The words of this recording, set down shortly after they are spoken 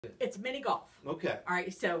It's mini golf. Okay. All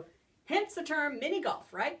right, so hence the term mini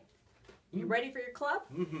golf, right? You ready for your club?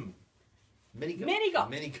 Mm-hmm. Mini golf. Mini golf.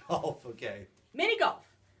 Mini golf, okay. Mini golf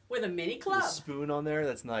with a mini club. A spoon on there,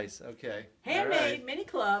 that's nice. Okay. Handmade right. mini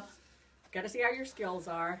club. Got to see how your skills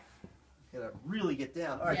are. Gotta really get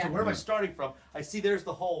down. All right, Yeah. so where am I starting from? I see there's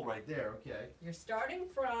the hole right there. Okay. You're starting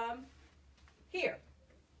from here.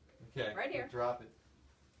 Okay. Right here. Drop it.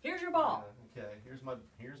 Here's your ball. Okay.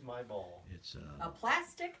 Here's my ball. It's A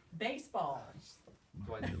plastic baseball.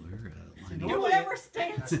 Mueller Do Normally- whatever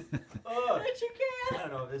stance that Ugh. you I can.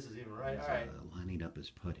 don't know if this is even right. All right. lining up his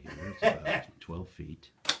putt here. It's about 12 feet.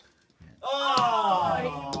 Oh!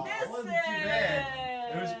 he missed Wasn't too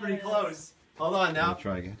bad. It was pretty close. Hold on now. I'll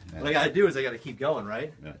try again. What I gotta do is I gotta keep going,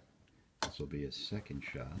 right? This will be his second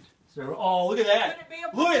shot. So, oh, look at Could that. it be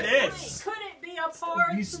a Look par at this. three? Could it be a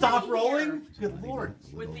par You stop three rolling? here? Good lord.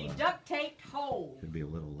 With the Little, duct taped hole. could be a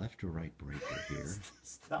little left or right breaker here.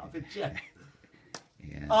 Stop it, Jack.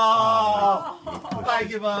 And Oh! I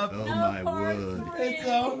give up. oh No my par word. three. It's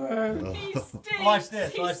over. He stinks. Watch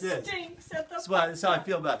this, He watch this. stinks at the That's how I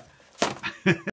feel about it.